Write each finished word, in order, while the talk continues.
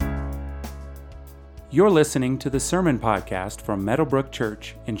You're listening to the Sermon Podcast from Meadowbrook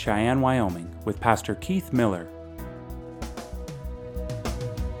Church in Cheyenne, Wyoming, with Pastor Keith Miller.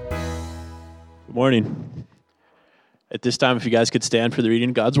 Good morning. At this time, if you guys could stand for the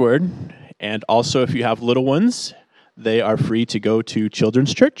reading of God's Word, and also if you have little ones, they are free to go to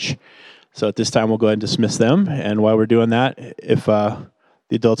Children's Church. So at this time, we'll go ahead and dismiss them. And while we're doing that, if the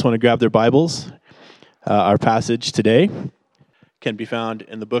adults want to grab their Bibles, our passage today can be found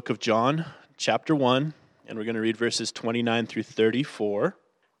in the book of John, chapter 1, and we're going to read verses 29 through 34.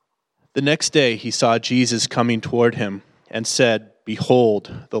 The next day he saw Jesus coming toward him and said,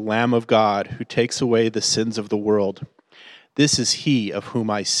 "Behold, the Lamb of God who takes away the sins of the world. This is he of whom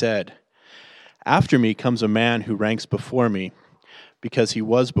I said, after me comes a man who ranks before me, because he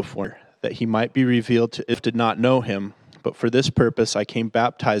was before, that he might be revealed to if did not know him. But for this purpose I came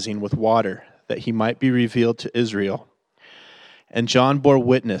baptizing with water, that he might be revealed to Israel." And John bore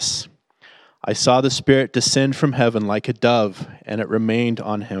witness, "I saw the Spirit descend from heaven like a dove, and it remained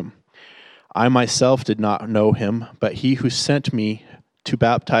on him. I myself did not know him, but he who sent me to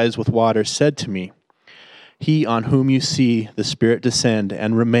baptize with water said to me, 'He on whom you see the Spirit descend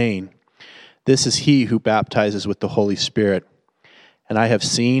and remain, this is he who baptizes with the Holy Spirit. And I have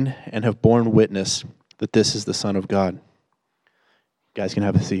seen and have borne witness that this is the Son of God.'" You guys can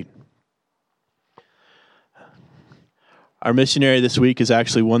have a seat. Our missionary this week is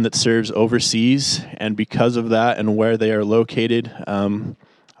actually one that serves overseas, and because of that and where they are located, I'm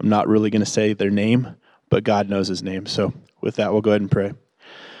not really going to say their name, but God knows his name. So with that, we'll go ahead and pray.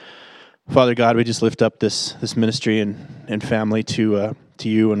 Father God, we just lift up this ministry and family to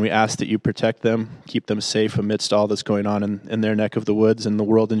you, and we ask that you protect them, keep them safe amidst all that's going on in their neck of the woods and the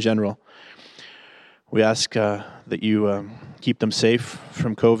world in general. We ask that you keep them safe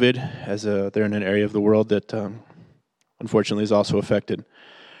from COVID, as they're in an area of the world that unfortunately is also affected.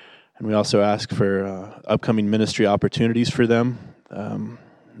 And we also ask for upcoming ministry opportunities for them,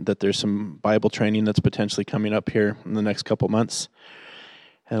 that there's some Bible training that's potentially coming up here in the next couple months.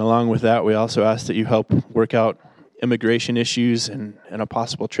 And along with that, we also ask that you help work out immigration issues and a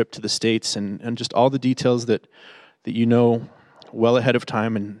possible trip to the States and just all the details that you know well ahead of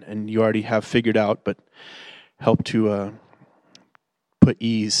time and you already have figured out, but help to put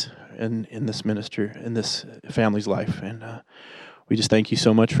ease in this minister, in this family's life. And we just thank you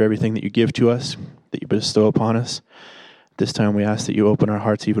so much for everything that you give to us, that you bestow upon us. This time we ask that you open our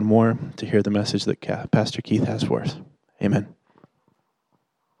hearts even more to hear the message that Pastor Keith has for us. Amen.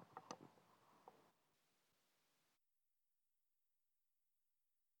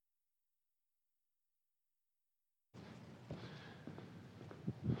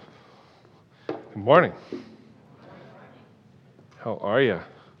 Good morning. How are you?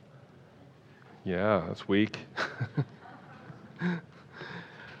 Yeah, that's weak.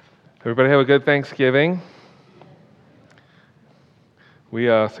 Everybody have a good Thanksgiving. We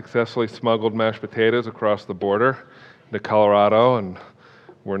successfully smuggled mashed potatoes across the border to Colorado, and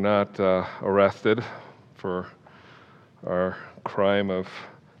were not arrested for our crime of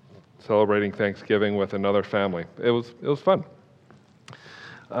celebrating Thanksgiving with another family. It was fun.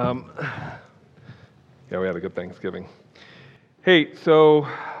 Yeah, we had a good Thanksgiving. Hey, so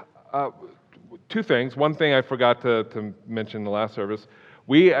two things. One thing I forgot to mention in the last service.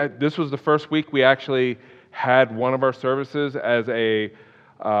 This was the first week we actually had one of our services as a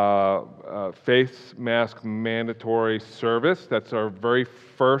face mask mandatory service. That's our very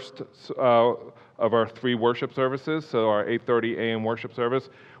first of our three worship services. So our 8:30 a.m. worship service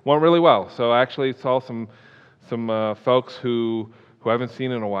went really well. So I actually saw some folks who I haven't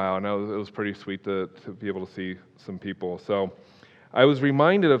seen in a while, and it was pretty sweet to be able to see some people. So I was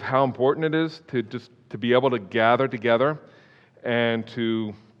reminded of how important it is to be able to gather together and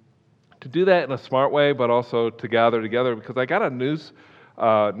to do that in a smart way, but also to gather together, because I got a news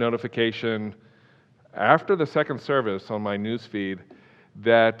notification after the second service on my news feed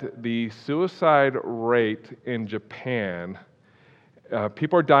that the suicide rate in Japan,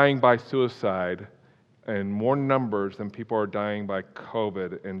 people are dying by suicide in more numbers than people are dying by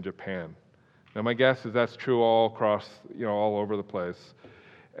COVID in Japan. Now my guess is that's true all across, all over the place,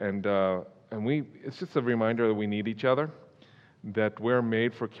 and it's just a reminder that we need each other, that we're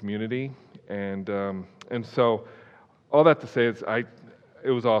made for community, and so all that to say is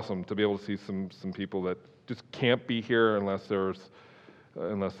it was awesome to be able to see some people that just can't be here unless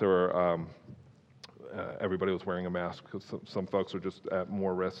everybody was wearing a mask, because some folks are just at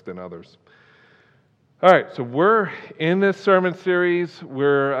more risk than others. All right, so we're in this sermon series.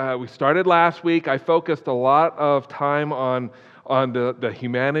 We started last week. I focused a lot of time on the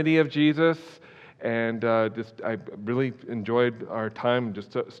humanity of Jesus, and I really enjoyed our time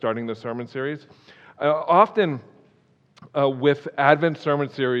just starting the sermon series. Often with Advent sermon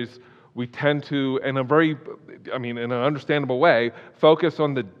series, we tend to, in an understandable way, focus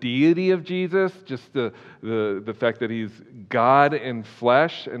on the deity of Jesus, just the fact that he's God in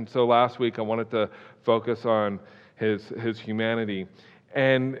flesh. And so last week I wanted to focus on his humanity.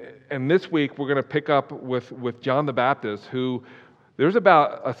 And this week we're going to pick up with John the Baptist, who there's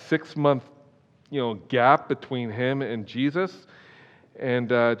about a 6-month gap between him and Jesus. And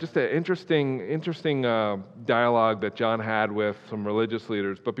just an interesting dialogue that John had with some religious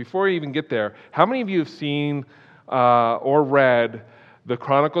leaders. But before we even get there, how many of you have seen or read the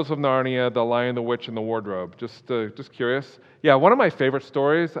Chronicles of Narnia, The Lion, the Witch, and the Wardrobe? Just curious. Yeah, one of my favorite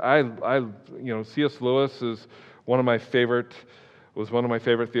stories. C.S. Lewis was one of my favorite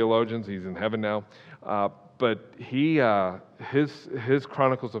theologians. He's in heaven now. But his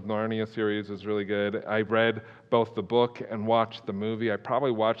Chronicles of Narnia series is really good. I read both the book and watched the movie. I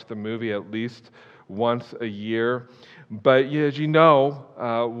probably watched the movie at least once a year. But as you know,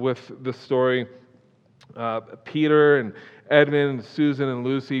 with the story, Peter and Edmund and Susan and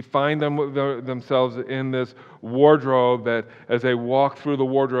Lucy find themselves in this wardrobe that as they walk through the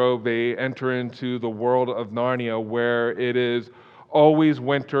wardrobe, they enter into the world of Narnia, where it is always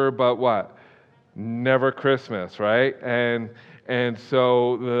winter, but what? Never Christmas, right? And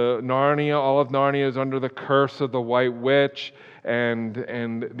so all of Narnia is under the curse of the White Witch, and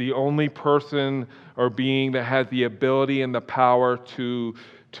the only person or being that has the ability and the power to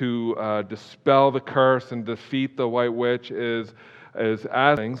dispel the curse and defeat the White Witch is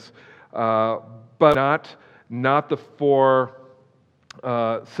Aslan, but not the 4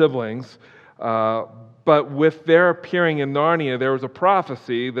 siblings. But with their appearing in Narnia, there was a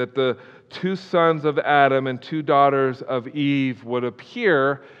prophecy that the 2 sons of Adam and 2 daughters of Eve would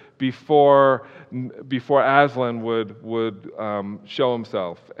appear before Aslan would show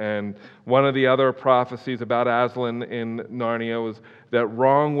himself. And one of the other prophecies about Aslan in Narnia was that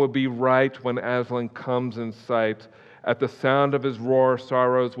wrong would be right when Aslan comes in sight. At the sound of his roar,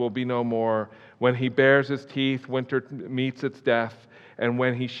 sorrows will be no more. When he bares his teeth, winter meets its death. And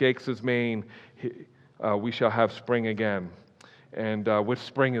when he shakes his mane, we shall have spring again. And with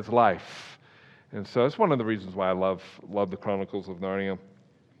spring is life. And so it's one of the reasons why I love the Chronicles of Narnia.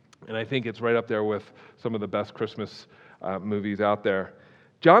 And I think it's right up there with some of the best Christmas movies out there.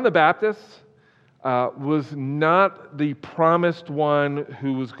 John the Baptist was not the promised one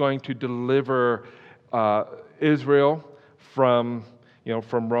who was going to deliver Israel from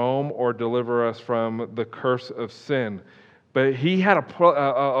Rome or deliver us from the curse of sin. But he had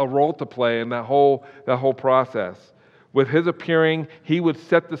a role to play in that whole process. With his appearing, he would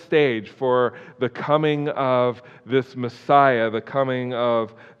set the stage for the coming of this Messiah, the coming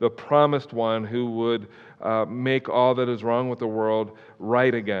of the promised one who would make all that is wrong with the world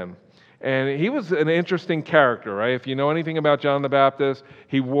right again. And he was an interesting character, right? If you know anything about John the Baptist,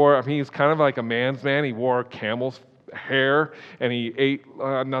 he's kind of like a man's man. He wore camel's hair, and he ate,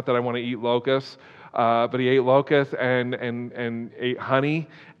 not that I want to eat locusts, but he ate locusts and ate honey,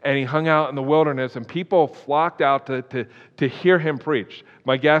 and he hung out in the wilderness, and people flocked out to hear him preach.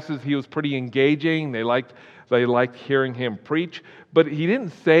 My guess is he was pretty engaging. They liked hearing him preach, but he didn't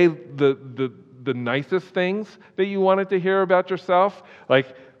say the nicest things that you wanted to hear about yourself.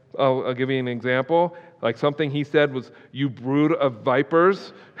 Like, I'll give you an example. Like, something he said was, "You brood of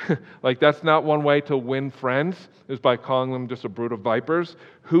vipers." Like, that's not one way to win friends, is by calling them just a brood of vipers.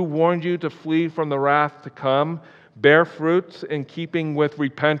 "Who warned you to flee from the wrath to come? Bear fruits in keeping with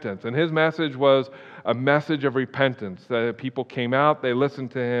repentance." And his message was a message of repentance. That people came out, they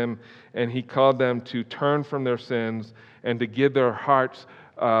listened to him, and he called them to turn from their sins and to give their hearts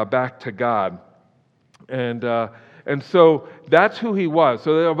back to God. And so that's who he was.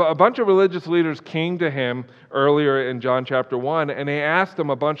 So a bunch of religious leaders came to him earlier in John chapter 1, and they asked him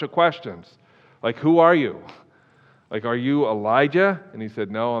a bunch of questions. Like, who are you? Like, are you Elijah? And he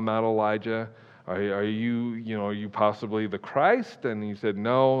said, "No, I'm not Elijah." Are you possibly the Christ? And he said,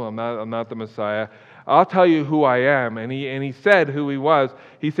 "No, I'm not the Messiah. I'll tell you who I am." And he said who he was.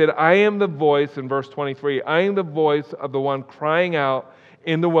 He said, "I am the voice," in verse 23, "I am the voice of the one crying out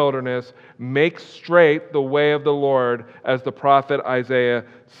in the wilderness, make straight the way of the Lord, as the prophet Isaiah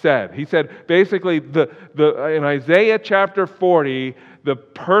said." He said, basically, in Isaiah chapter 40, the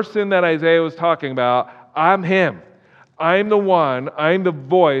person that Isaiah was talking about, I'm him. I'm the one, I'm the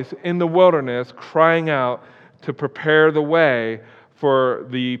voice in the wilderness crying out to prepare the way for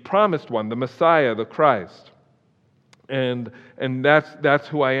the promised one, the Messiah, the Christ. And that's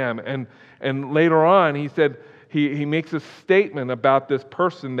who I am. And later on, he said, he makes a statement about this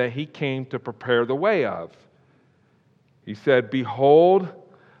person that he came to prepare the way of. He said, "Behold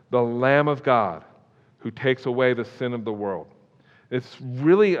the Lamb of God, who takes away the sin of the world. It's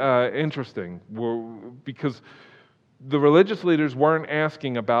really interesting because the religious leaders weren't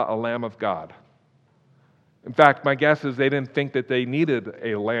asking about a Lamb of God. In fact, my guess is they didn't think that they needed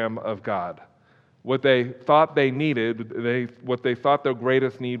a Lamb of God. What they thought they needed, what they thought their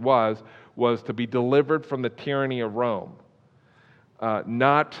greatest need was to be delivered from the tyranny of Rome,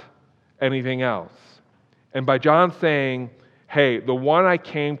 not anything else. And by John saying, hey, the one I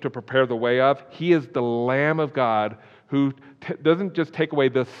came to prepare the way of, he is the Lamb of God who doesn't just take away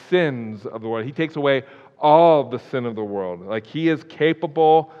the sins of the world, he takes away all of the sin of the world. Like, he is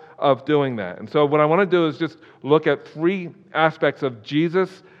capable of doing that. And so what I want to do is just look at three aspects of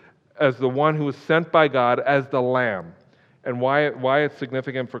Jesus as the one who was sent by God as the Lamb, and why it's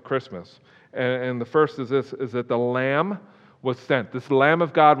significant for Christmas. And the first is this, is that the Lamb was sent. This Lamb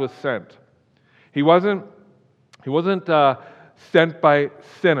of God was sent. He wasn't sent by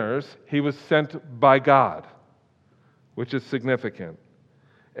sinners. He was sent by God, which is significant.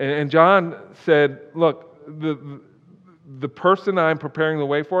 And John said, look, the person I'm preparing the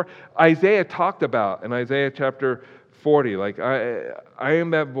way for, Isaiah talked about in Isaiah chapter 40. Like, I am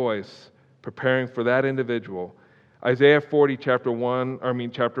that voice preparing for that individual. Isaiah 40, chapter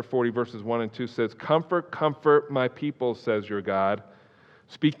 40, verses 1 and 2 says, "Comfort, comfort my people, says your God.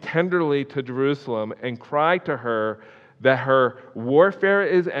 Speak tenderly to Jerusalem and cry to her that her warfare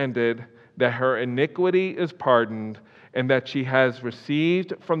is ended, that her iniquity is pardoned, and that she has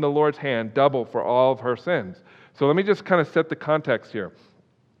received from the Lord's hand double for all of her sins." So let me just kind of set the context here.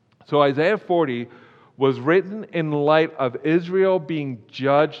 So Isaiah 40 was written in light of Israel being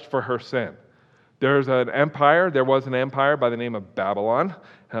judged for her sin. There was an empire by the name of Babylon,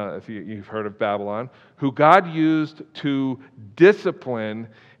 if you've heard of Babylon, who God used to discipline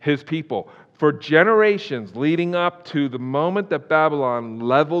his people. For generations leading up to the moment that Babylon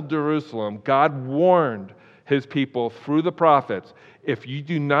leveled Jerusalem, God warned his people through the prophets, if you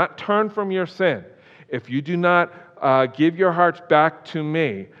do not turn from your sin, if you do not give your hearts back to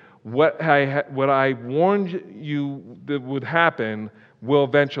me, what I warned you that would happen will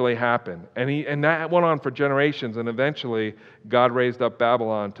eventually happen. And that went on for generations, and eventually God raised up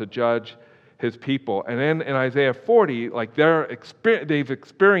Babylon to judge his people. And then in Isaiah 40, like they've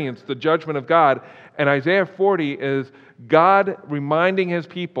experienced the judgment of God, and Isaiah 40 is God reminding his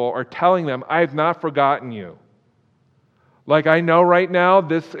people or telling them, I have not forgotten you. Like, I know right now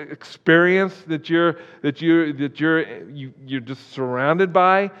this experience that you're just surrounded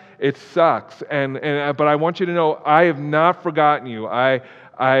by, it sucks. But I want you to know I have not forgotten you. I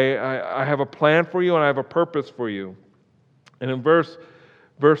have a plan for you and I have a purpose for you. And in verse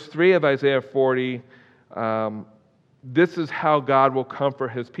 3 of Isaiah 40, this is how God will comfort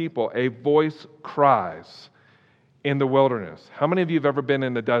his people. A voice cries in the wilderness. How many of you have ever been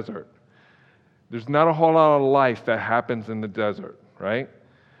in the desert? There's not a whole lot of life that happens in the desert, right?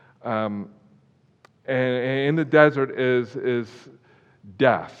 And in the desert is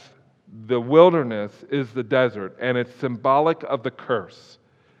death. The wilderness is the desert, and it's symbolic of the curse.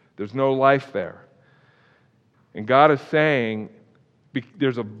 There's no life there. And God is saying,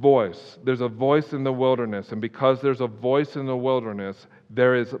 there's a voice. There's a voice in the wilderness, and because there's a voice in the wilderness,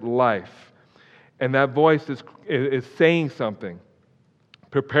 there is life. And that voice is saying something.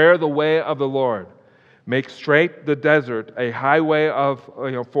 Prepare the way of the Lord. Make straight the desert, a highway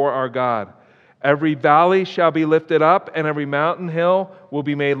for our God. Every valley shall be lifted up, and every mountain hill will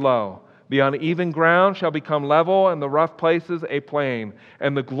be made low. The uneven ground shall become level, and the rough places a plain.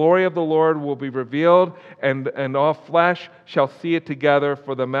 And the glory of the Lord will be revealed, and all flesh shall see it together,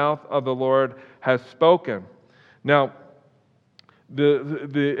 for the mouth of the Lord has spoken. Now,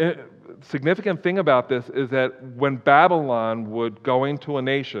 the significant thing about this is that when Babylon would go into a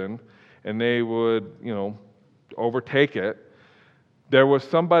nation and they would, overtake it, there was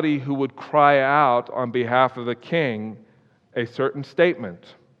somebody who would cry out on behalf of the king a certain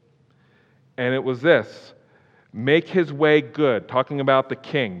statement. And it was this: make his way good, talking about the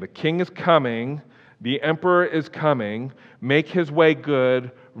king. The king is coming, the emperor is coming, make his way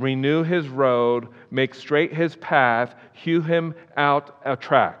good, renew his road, make straight his path, hew him out a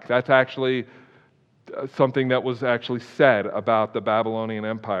track. That's actually something that was actually said about the Babylonian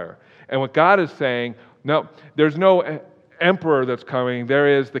Empire. And what God is saying, no, there's no emperor that's coming.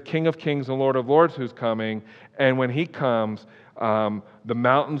 There is the King of Kings and Lord of Lords who's coming. And when he comes, the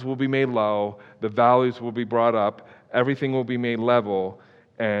mountains will be made low, the valleys will be brought up, everything will be made level,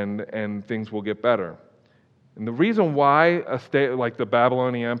 and things will get better. And the reason why a state like the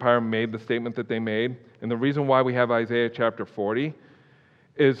Babylonian Empire made the statement that they made, and the reason why we have Isaiah chapter 40,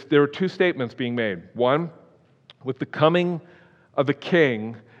 is there are two statements being made. One, with the coming of the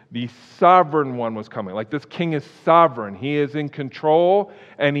king, the sovereign one was coming. Like, this king is sovereign. He is in control,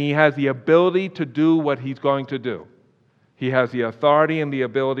 and he has the ability to do what he's going to do. He has the authority and the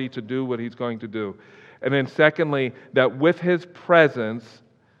ability to do what he's going to do. And then secondly, that with his presence,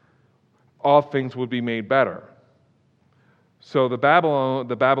 all things would be made better. So the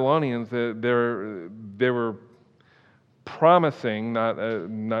Babylonians, they were promising,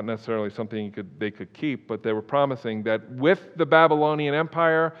 not necessarily something they could keep, but they were promising that with the Babylonian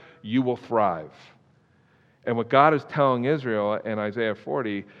Empire, you will thrive. And what God is telling Israel in Isaiah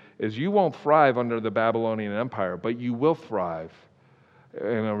 40 is you won't thrive under the Babylonian Empire, but you will thrive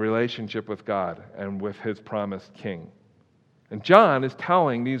in a relationship with God and with his promised king. And John is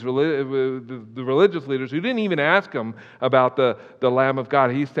telling the religious leaders who didn't even ask him about the Lamb of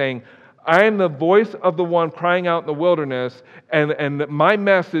God, he's saying, I am the voice of the one crying out in the wilderness, and my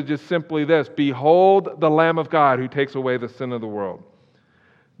message is simply this: behold the Lamb of God who takes away the sin of the world.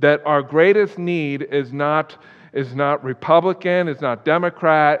 That our greatest need is not Republican, it's not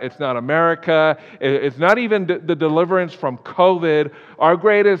Democrat, it's not America, it's not even the deliverance from COVID. Our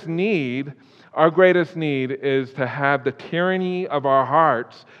greatest need is to have the tyranny of our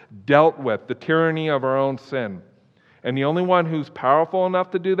hearts dealt with, the tyranny of our own sin. And the only one who's powerful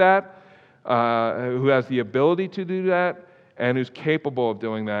enough to do that, who has the ability to do that, and who's capable of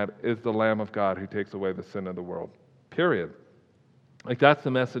doing that is the Lamb of God who takes away the sin of the world. Period. Like, that's the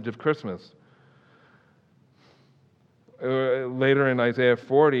message of Christmas. Later in Isaiah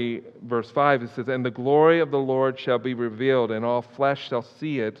 40, verse 5, it says, and the glory of the Lord shall be revealed, and all flesh shall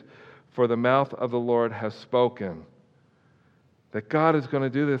see it, for the mouth of the Lord has spoken. That God is going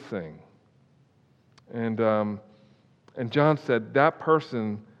to do this thing. And John said that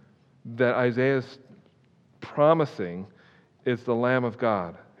person that Isaiah is promising is the Lamb of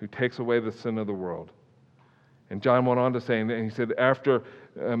God who takes away the sin of the world. And John went on to say, and he said, after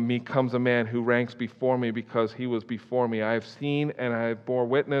me comes a man who ranks before me because he was before me. I have seen and I have bore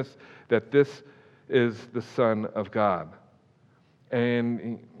witness that this is the Son of God.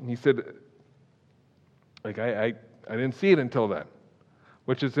 And he said, like, I didn't see it until then,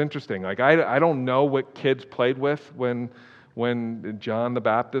 which is interesting. Like, I don't know what kids played with when John the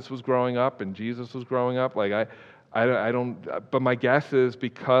Baptist was growing up and Jesus was growing up. Like, I don't, but my guess is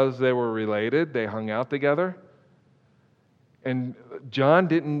because they were related, they hung out together. And John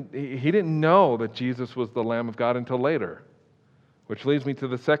didn't know that Jesus was the Lamb of God until later. Which leads me to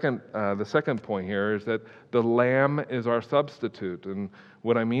the second point here, is that the Lamb is our substitute. And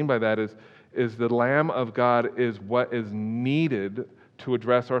what I mean by that is the Lamb of God is what is needed to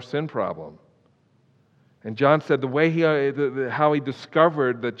address our sin problem. And John said the way how he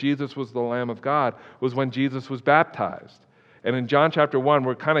discovered that Jesus was the Lamb of God was when Jesus was baptized. And in John chapter 1,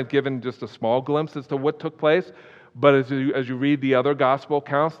 we're kind of given just a small glimpse as to what took place. But as you read the other gospel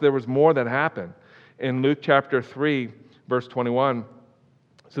accounts, there was more that happened. In Luke chapter 3, verse 21, it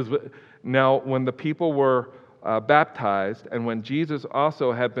says, now when the people were baptized, and when Jesus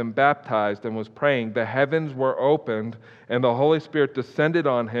also had been baptized and was praying, the heavens were opened, and the Holy Spirit descended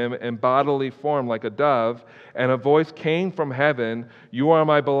on him in bodily form like a dove, and a voice came from heaven, you are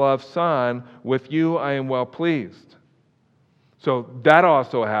my beloved Son, with you I am well pleased. So that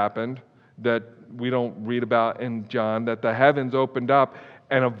also happened, that we don't read about in John, that the heavens opened up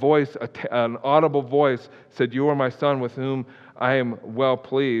and a voice, an audible voice said, you are my Son with whom I am well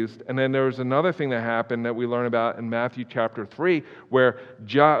pleased. And then there was another thing that happened that we learn about in Matthew chapter 3, where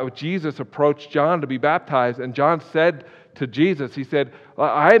Jesus approached John to be baptized, and John said to Jesus, he said,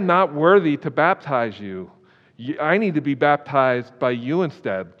 I am not worthy to baptize you. I need to be baptized by you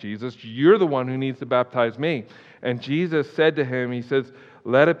instead, Jesus. You're the one who needs to baptize me. And Jesus said to him, he says,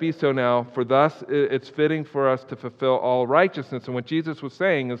 let it be so now, for thus it's fitting for us to fulfill all righteousness. And what Jesus was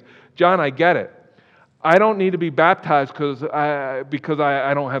saying is, John, I get it. I don't need to be baptized because I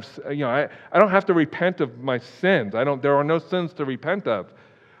don't have, I don't have to repent of my sins. There are no sins to repent of.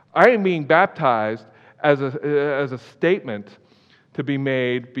 I am being baptized as a statement to be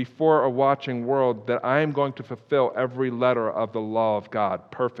made before a watching world that I am going to fulfill every letter of the law of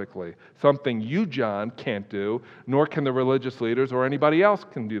God perfectly. Something you, John, can't do, nor can the religious leaders or anybody else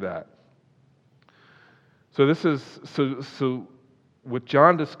can do that. So what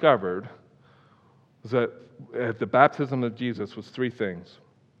John discovered was that at the baptism of Jesus was three things.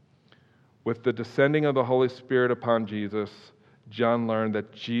 With the descending of the Holy Spirit upon Jesus, John learned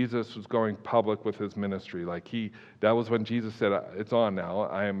that Jesus was going public with his ministry. That was when Jesus said, it's on now.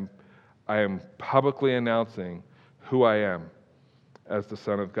 I am publicly announcing who I am as the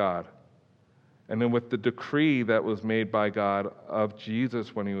Son of God. And then with the decree that was made by God of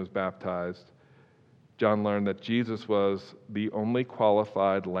Jesus when he was baptized, John learned that Jesus was the only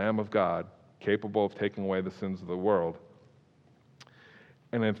qualified Lamb of God capable of taking away the sins of the world.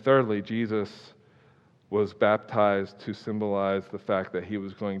 And then thirdly, Jesus was baptized to symbolize the fact that he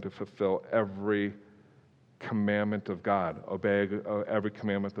was going to fulfill every commandment of God, obey every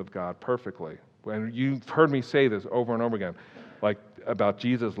commandment of God perfectly. And you've heard me say this over and over again, like about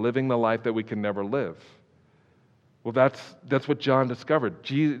Jesus living the life that we can never live. Well, that's what John discovered.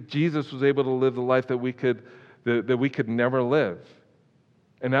 Jesus was able to live the life that we could never live.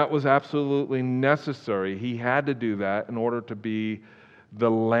 And that was absolutely necessary. He had to do that in order to be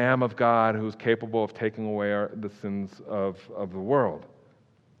the Lamb of God who is capable of taking away the sins of the world.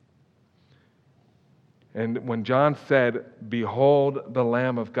 And when John said, "Behold the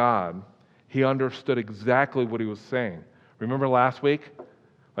Lamb of God," he understood exactly what he was saying. Remember last week?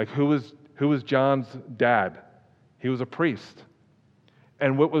 Like, who was John's dad? He was a priest.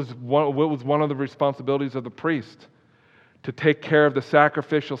 And what was one of the responsibilities of the priest? To take care of the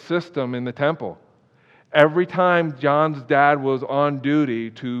sacrificial system in the temple. Every time John's dad was on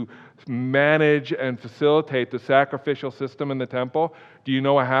duty to manage and facilitate the sacrificial system in the temple, do you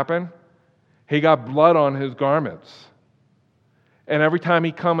know what happened? He got blood on his garments. And every time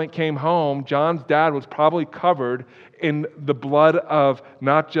he came home, John's dad was probably covered in the blood of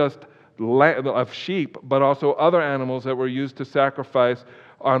not just of sheep, but also other animals that were used to sacrifice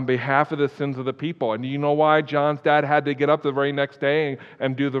on behalf of the sins of the people. And do you know why John's dad had to get up the very next day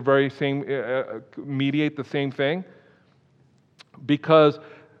and do the very same, mediate the same thing? Because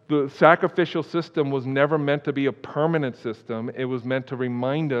the sacrificial system was never meant to be a permanent system. It was meant to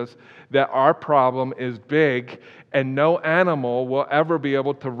remind us that our problem is big and no animal will ever be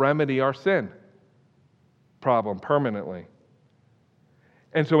able to remedy our sin problem permanently.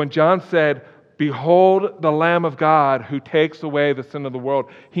 And so when John said, "Behold the Lamb of God who takes away the sin of the world,"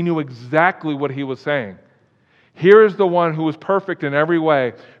 he knew exactly what he was saying. Here is the one who is perfect in every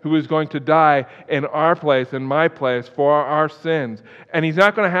way, who is going to die in our place, in my place, for our sins. And he's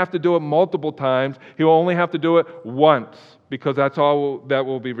not going to have to do it multiple times. He will only have to do it once, because that's all that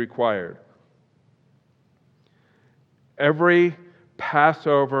will be required. Every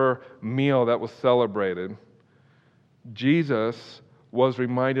Passover meal that was celebrated, Jesus was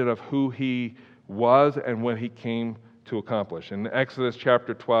reminded of who he was and what he came to accomplish. And Exodus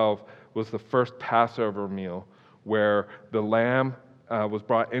chapter 12 was the first Passover meal where the lamb was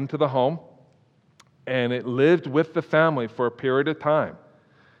brought into the home and it lived with the family for a period of time.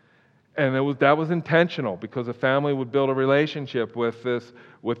 And that was intentional because the family would build a relationship with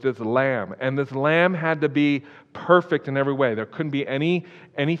this lamb. And this lamb had to be perfect in every way. There couldn't be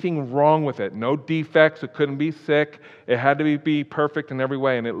anything wrong with it. No defects. It couldn't be sick. It had to be perfect in every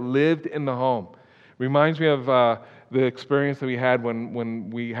way. And it lived in the home. Reminds me of the experience that we had when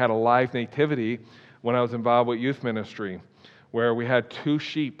we had a live nativity when I was involved with youth ministry, where we had 2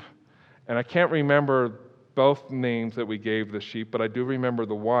 sheep. And I can't remember both names that we gave the sheep, but I do remember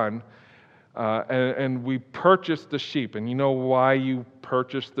the one. And we purchased the sheep. And you know why you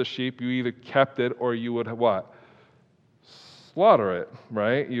purchased the sheep? You either kept it or you would what? Slaughter it,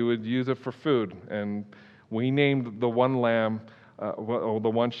 right? You would use it for food. And we named the one lamb,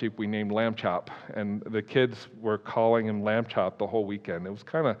 the one sheep we named Lamb Chop. And the kids were calling him Lamb Chop the whole weekend. It was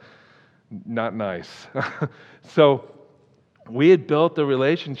kind of not nice. So we had built a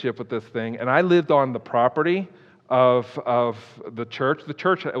relationship with this thing, and I lived on the property of the church. The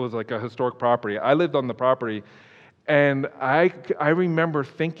church was like a historic property. I lived on the property, and I remember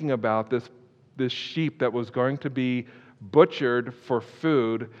thinking about this sheep that was going to be butchered for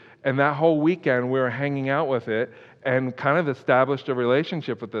food, and that whole weekend we were hanging out with it and kind of established a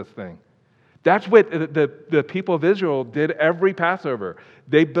relationship with this thing. That's what the people of Israel did every Passover.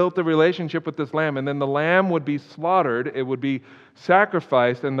 They built a relationship with this lamb, and then the lamb would be slaughtered. It would be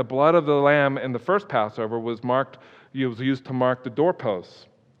sacrificed, and the blood of the lamb in the first Passover was used to mark the doorposts.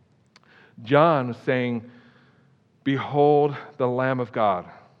 John was saying, "Behold the Lamb of God,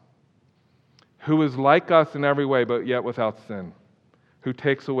 who is like us in every way, but yet without sin, who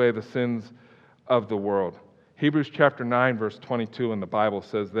takes away the sins of the world." Hebrews chapter 9, verse 22 in the Bible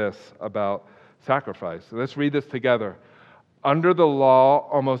says this about sacrifice. So let's read this together. "Under the law,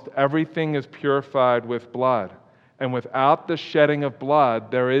 almost everything is purified with blood, and without the shedding of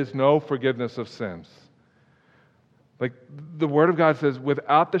blood, there is no forgiveness of sins." Like the Word of God says,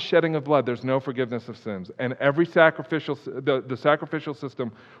 without the shedding of blood, there's no forgiveness of sins. And every the sacrificial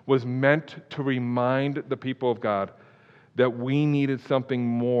system was meant to remind the people of God that we needed something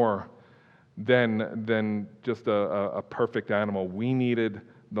more than just a perfect animal. We needed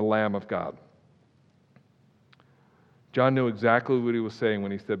the Lamb of God. John knew exactly what he was saying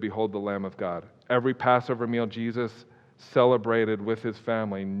when he said, "Behold the Lamb of God." every Passover meal Jesus celebrated with his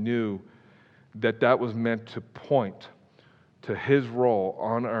family knew that that was meant to point to his role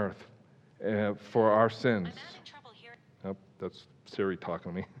on earth for our sins. I'm having trouble hearing. Oh, that's Siri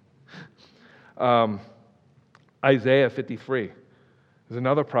talking to me. Isaiah 53 is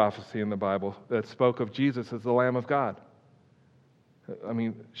another prophecy in the Bible that spoke of Jesus as the Lamb of God. I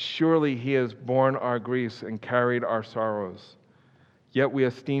mean, surely he has borne our griefs and carried our sorrows. Yet we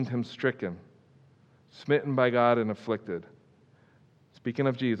esteemed him stricken, smitten by God and afflicted. Speaking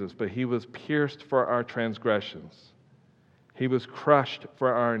of Jesus, but he was pierced for our transgressions. He was crushed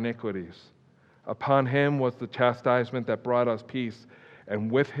for our iniquities. Upon him was the chastisement that brought us peace,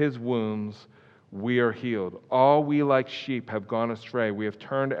 and with his wounds we are healed. All we like sheep have gone astray. We have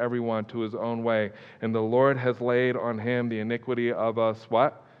turned everyone to his own way, and the Lord has laid on him the iniquity of us,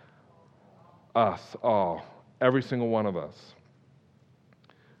 what? Us all. Every single one of us.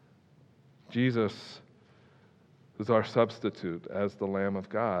 Jesus was our substitute as the Lamb of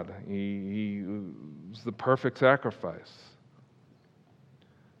God. He was the perfect sacrifice.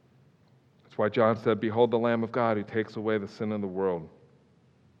 That's why John said, "Behold the Lamb of God who takes away the sin of the world."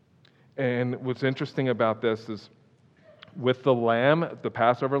 And what's interesting about this is with the lamb, the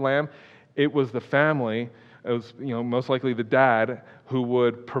Passover lamb, it was the family, it was most likely the dad who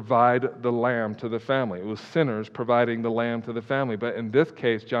would provide the lamb to the family. It was sinners providing the lamb to the family. But in this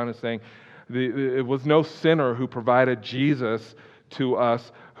case, John is saying it was no sinner who provided Jesus to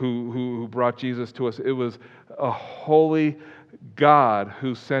us, who brought Jesus to us. It was a holy God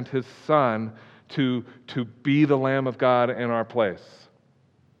who sent his Son to be the Lamb of God in our place.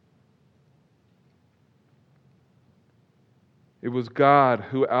 It was God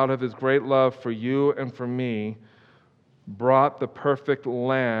who, out of his great love for you and for me, brought the perfect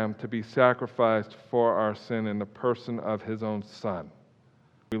lamb to be sacrificed for our sin in the person of his own Son.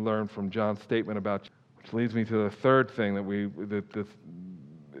 We learn from John's statement about, which leads me to the third thing that we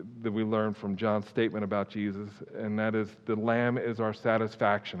learn from John's statement about Jesus, and that is the lamb is our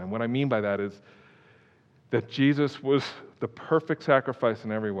satisfaction. And what I mean by that is that Jesus was the perfect sacrifice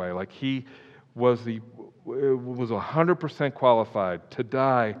in every way. Like he was 100% qualified to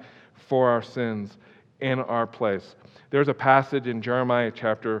die for our sins in our place. There's a passage in Jeremiah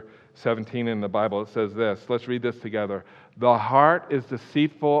chapter 17 in the Bible. It says this. Let's read this together. "The heart is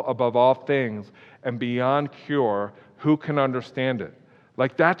deceitful above all things and beyond cure. Who can understand it?"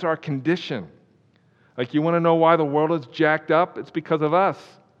 Like that's our condition. Like you want to know why the world is jacked up? It's because of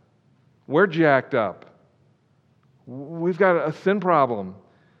us. We're jacked up. We've got a sin problem.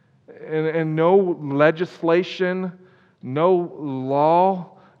 And no legislation, no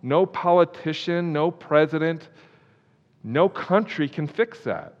law, no politician, no president, no country can fix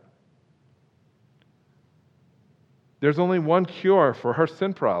that. There's only one cure for our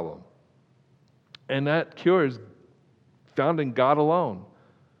sin problem. And that cure is found in God alone,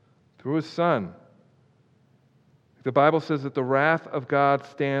 through his Son. The Bible says that the wrath of God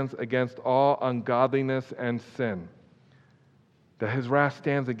stands against all ungodliness and sin. That his wrath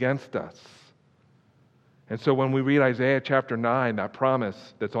stands against us. And so when we read Isaiah chapter 9, that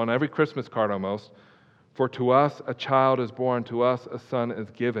promise that's on every Christmas card almost, "For to us a child is born, to us a son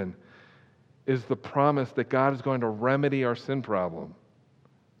is given," is the promise that God is going to remedy our sin problem.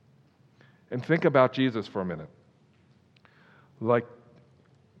 And think about Jesus for a minute. Like,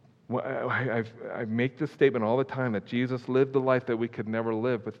 I make this statement all the time that Jesus lived the life that we could never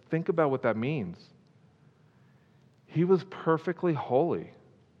live, but think about what that means. He was perfectly holy.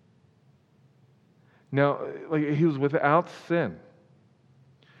 Now, he was without sin.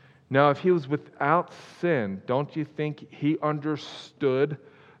 Now, if he was without sin, don't you think he understood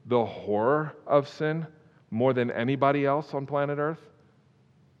the horror of sin more than anybody else on planet Earth?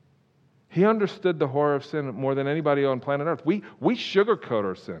 He understood the horror of sin more than anybody on planet Earth. We sugarcoat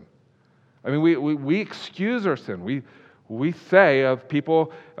our sin. I mean, we excuse our sin. We say of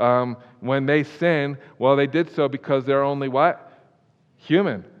people when they sin, well, they did so because they're only what?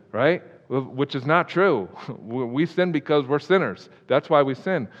 Human, right? Which is not true. We sin because we're sinners. That's why we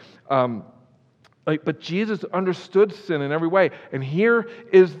sin. But Jesus understood sin in every way. And here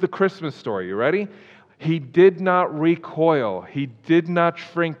is the Christmas story. You ready? He did not recoil. He did not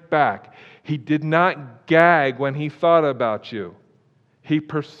shrink back. He did not gag when he thought about you. He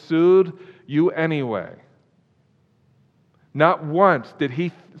pursued you anyway. Not once did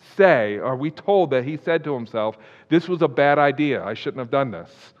he say, or are we told that he said to himself, "This was a bad idea. I shouldn't have done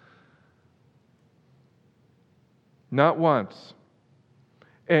this." Not once.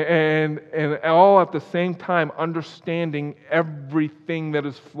 And all at the same time understanding everything that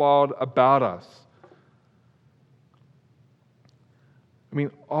is flawed about us. I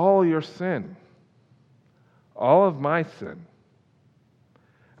mean, all your sin. all of my sin.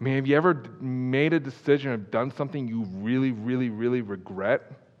 I mean, have you ever made a decision or done something you really, really, really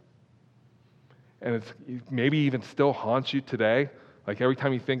regret? And it's maybe even still haunts you today? Like every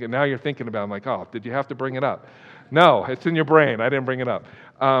time you think, and now you're thinking about it, I'm like, oh, did you have to bring it up? No, it's in your brain. I didn't bring it up.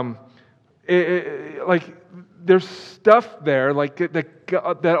 Like there's stuff there like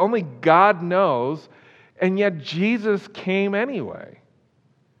that only God knows, and yet Jesus came anyway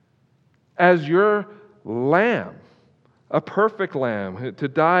as your lamb, a perfect lamb, to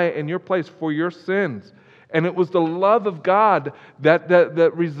die in your place for your sins. And it was the love of God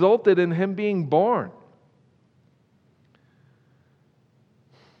that resulted in him being born.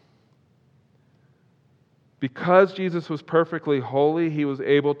 Because Jesus was perfectly holy, he was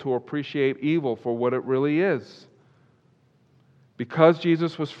able to appreciate evil for what it really is. Because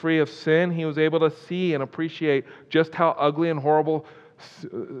Jesus was free of sin, he was able to see and appreciate just how ugly and horrible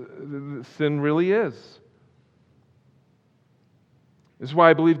sin really is. This is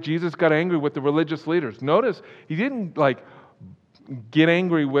why I believe Jesus got angry with the religious leaders. Notice, he didn't get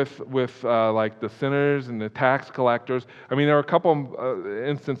angry with the sinners and the tax collectors. I mean, there are a couple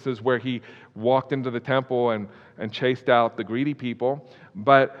instances where he walked into the temple and chased out the greedy people,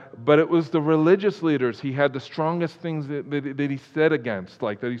 but it was the religious leaders he had the strongest things that he said against,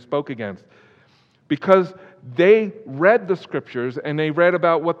 that he spoke against, because they read the Scriptures and they read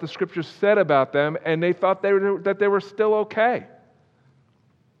about what the Scriptures said about them, and they thought that they were still okay.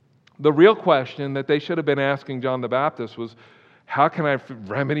 The real question that they should have been asking John the Baptist was, how can I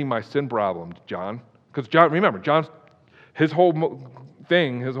remedy my sin problem, John? Because John's his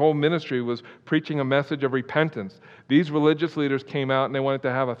whole ministry was preaching a message of repentance. These religious leaders came out and they wanted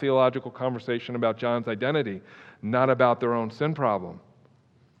to have a theological conversation about John's identity, not about their own sin problem.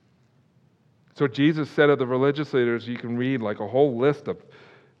 So Jesus said of the religious leaders, you can read a whole list of,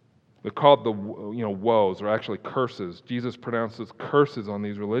 they're called the woes, or actually curses. Jesus pronounces curses on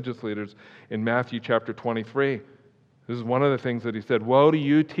these religious leaders in Matthew chapter 23. This is one of the things that he said. Woe to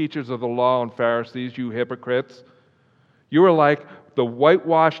you, teachers of the law and Pharisees, you hypocrites! You are like the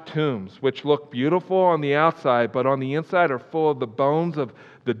whitewashed tombs, which look beautiful on the outside, but on the inside are full of the bones of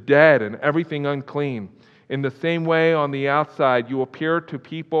the dead and everything unclean. In the same way, on the outside, you appear to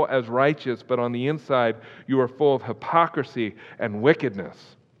people as righteous, but on the inside, you are full of hypocrisy and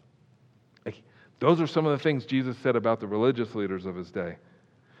wickedness. Those are some of the things Jesus said about the religious leaders of his day.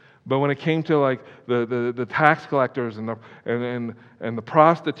 But when it came to the tax collectors and the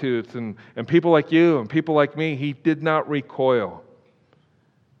prostitutes and people like you and people like me, he did not recoil.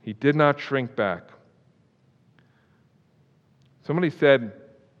 He did not shrink back. Somebody said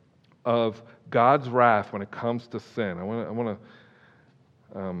of God's wrath when it comes to sin. I want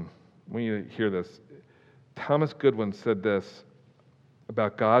you to hear this. Thomas Goodwin said this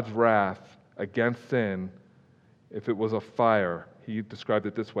about God's wrath against sin. If it was a fire, he described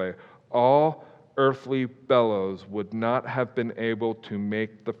it this way: all earthly bellows would not have been able to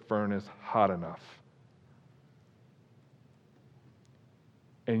make the furnace hot enough.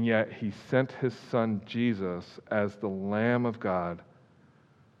 And yet he sent his son Jesus as the Lamb of God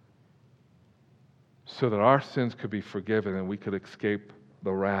so that our sins could be forgiven and we could escape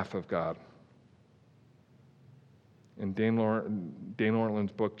the wrath of God. In Dane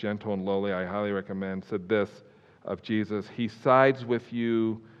Ortland's book, Gentle and Lowly, I highly recommend, said this of Jesus: he sides with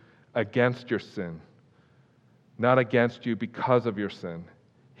you against your sin, not against you because of your sin.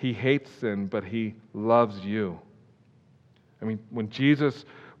 He hates sin, but he loves you. I mean, when Jesus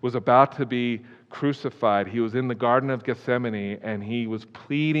was about to be crucified, he was in the Garden of Gethsemane and he was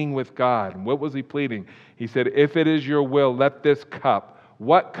pleading with God. And what was he pleading? He said, if it is your will, let this cup.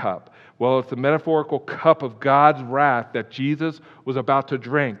 What cup? Well, it's the metaphorical cup of God's wrath that Jesus was about to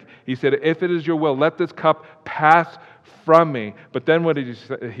drink. He said, if it is your will, let this cup pass from me. But then what did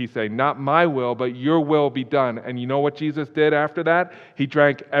he say? Not my will, but your will be done. And you know what Jesus did after that? He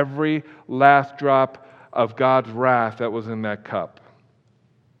drank every last drop of God's wrath that was in that cup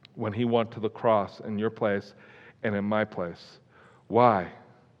when he went to the cross in your place and in my place. Why?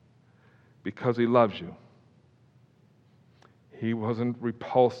 Because he loves you. He wasn't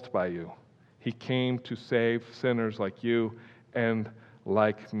repulsed by you. He came to save sinners like you and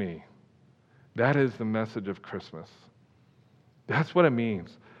like me. That is the message of Christmas. That's what it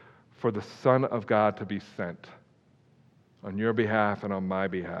means for the Son of God to be sent on your behalf and on my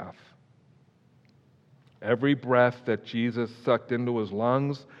behalf. Every breath that Jesus sucked into his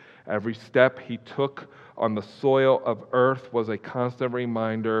lungs, every step he took on the soil of earth was a constant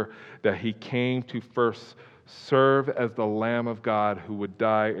reminder that he came to first serve as the Lamb of God who would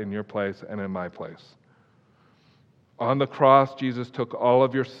die in your place and in my place. On the cross, Jesus took all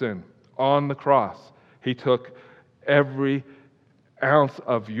of your sin. On the cross, He took every ounce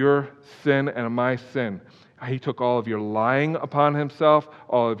of your sin and my sin. He took all of your lying upon himself,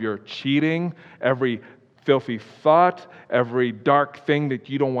 all of your cheating, every filthy thought, every dark thing that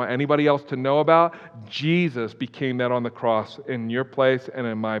you don't want anybody else to know about. Jesus became that on the cross in your place and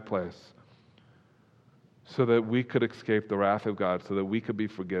in my place, so that we could escape the wrath of God, so that we could be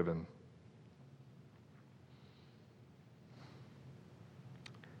forgiven.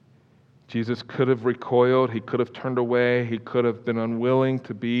 Jesus could have recoiled, he could have turned away, he could have been unwilling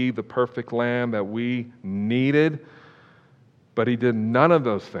to be the perfect lamb that we needed, but he did none of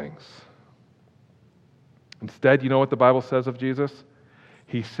those things. Instead, you know what the Bible says of Jesus?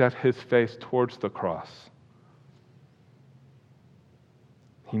 He set his face towards the cross.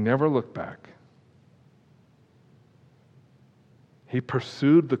 He never looked back. He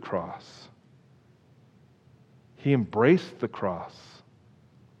pursued the cross. He embraced the cross.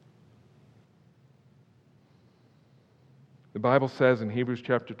 The Bible says in Hebrews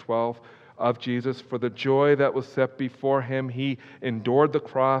chapter 12 of Jesus, for the joy that was set before him, he endured the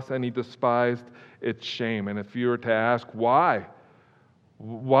cross and he despised its shame. And if you were to ask, why?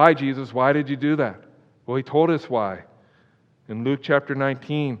 Why, Jesus? Why did you do that? Well, he told us why. In Luke chapter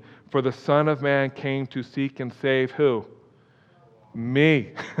 19, for the Son of Man came to seek and save who?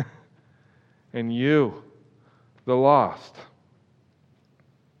 Me. And you, the lost.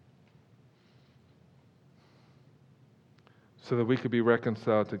 So that we could be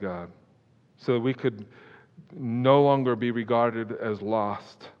reconciled to God. So that we could no longer be regarded as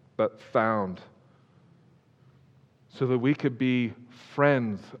lost, but found. So that we could be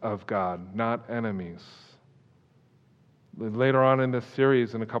friends of God, not enemies. Later on in this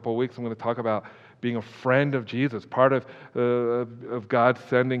series, in a couple of weeks, I'm going to talk about being a friend of Jesus. Part of God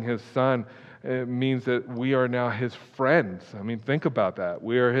sending his Son, it means that we are now his friends. I mean, think about that.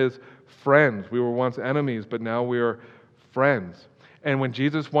 We are his friends. We were once enemies, but now we are friends. And when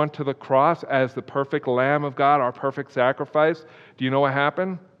Jesus went to the cross as the perfect Lamb of God, our perfect sacrifice, do you know what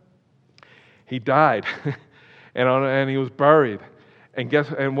happened? He died. And he was buried.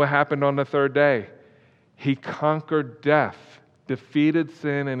 And what happened on the third day? He conquered death, defeated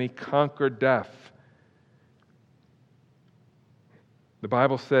sin, and he conquered death. The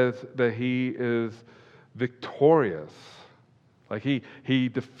Bible says that he is victorious. Like he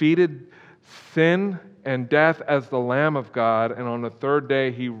defeated sin and death as the Lamb of God, and on the third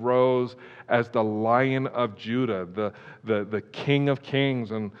day he rose as the Lion of Judah, the King of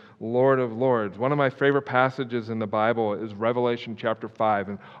Kings and Lord of Lords. One of my favorite passages in the Bible is Revelation chapter 5,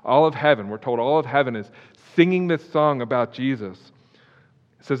 and all of heaven, we're told all of heaven is singing this song about Jesus.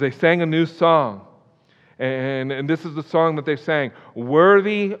 It says they sang a new song, and this is the song that they sang.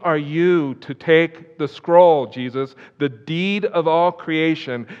 Worthy are you to take the scroll, Jesus, the deed of all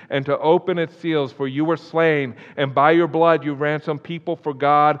creation, and to open its seals, for you were slain, and by your blood you ransomed people for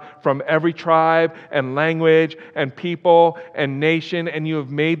God from every tribe and language and people and nation, and you have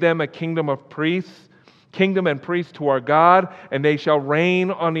made them a kingdom of priests, kingdom and priests to our God, and they shall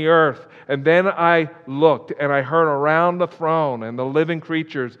reign on the earth. And then I looked, and I heard around the throne and the living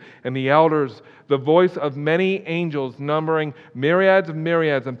creatures and the elders the voice of many angels, numbering myriads of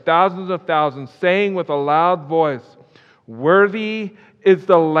myriads and thousands of thousands, saying with a loud voice, worthy is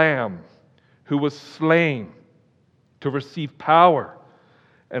the Lamb who was slain to receive power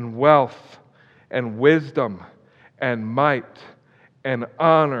and wealth and wisdom and might and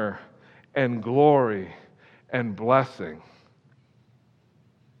honor and glory and blessing.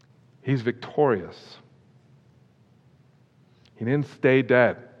 He's victorious. He didn't stay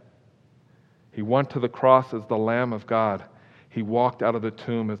dead. He went to the cross as the Lamb of God. He walked out of the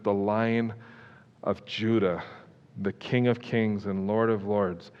tomb as the Lion of Judah, the King of Kings and Lord of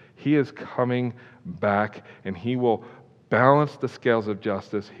Lords. He is coming back, and he will balance the scales of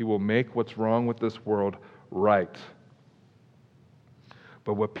justice. He will make what's wrong with this world right.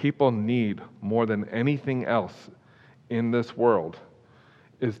 But what people need more than anything else in this world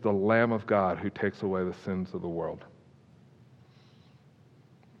is the Lamb of God who takes away the sins of the world.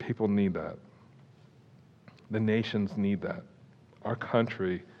 People need that. The nations need that. Our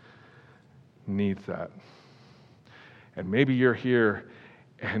country needs that. And maybe you're here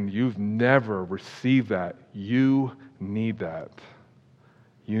and you've never received that. You need that.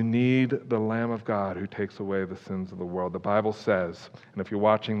 You need the Lamb of God who takes away the sins of the world. The Bible says, and if you're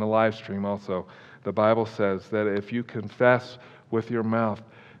watching the live stream also, the Bible says that if you confess with your mouth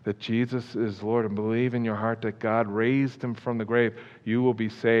that Jesus is Lord and believe in your heart that God raised him from the grave, you will be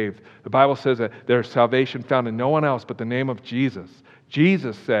saved. The Bible says that there's salvation found in no one else but the name of Jesus.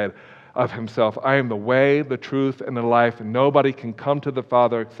 Jesus said of himself, I am the way, the truth, and the life, and nobody can come to the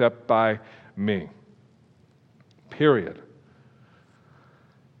Father except by me. period.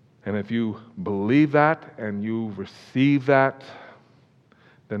 And if you believe that and you receive that,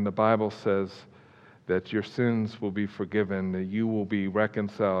 then the Bible says that your sins will be forgiven, that you will be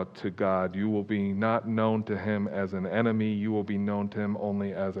reconciled to God. You will be not known to Him as an enemy. You will be known to Him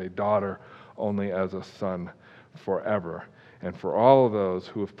only as a daughter, only as a son forever. And for all of those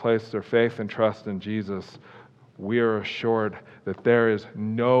who have placed their faith and trust in Jesus, we are assured that there is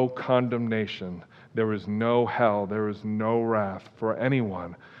no condemnation, there is no hell, there is no wrath for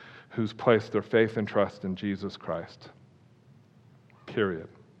anyone who's placed their faith and trust in Jesus Christ. Period.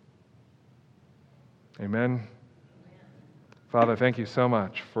 Amen. Father, thank you so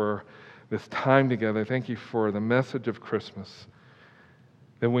much for this time together. Thank you for the message of Christmas.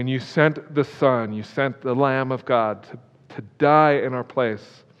 That when you sent the Son, you sent the Lamb of God to die in our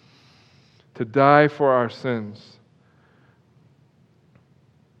place, to die for our sins,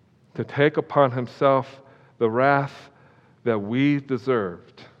 to take upon Himself the wrath that we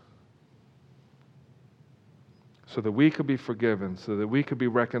deserved, so that we could be forgiven, so that we could be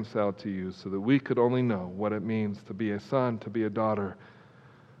reconciled to you, so that we could only know what it means to be a son, to be a daughter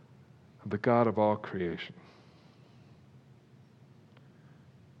of the God of all creation.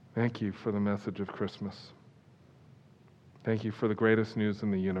 Thank you for the message of Christmas. Thank you for the greatest news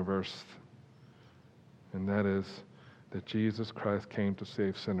in the universe, and that is that Jesus Christ came to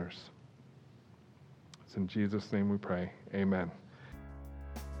save sinners. It's in Jesus' name we pray. Amen.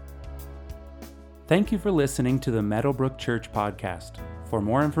 Thank you for listening to the Meadowbrook Church podcast. For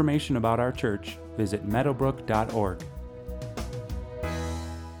more information about our church, visit meadowbrook.org.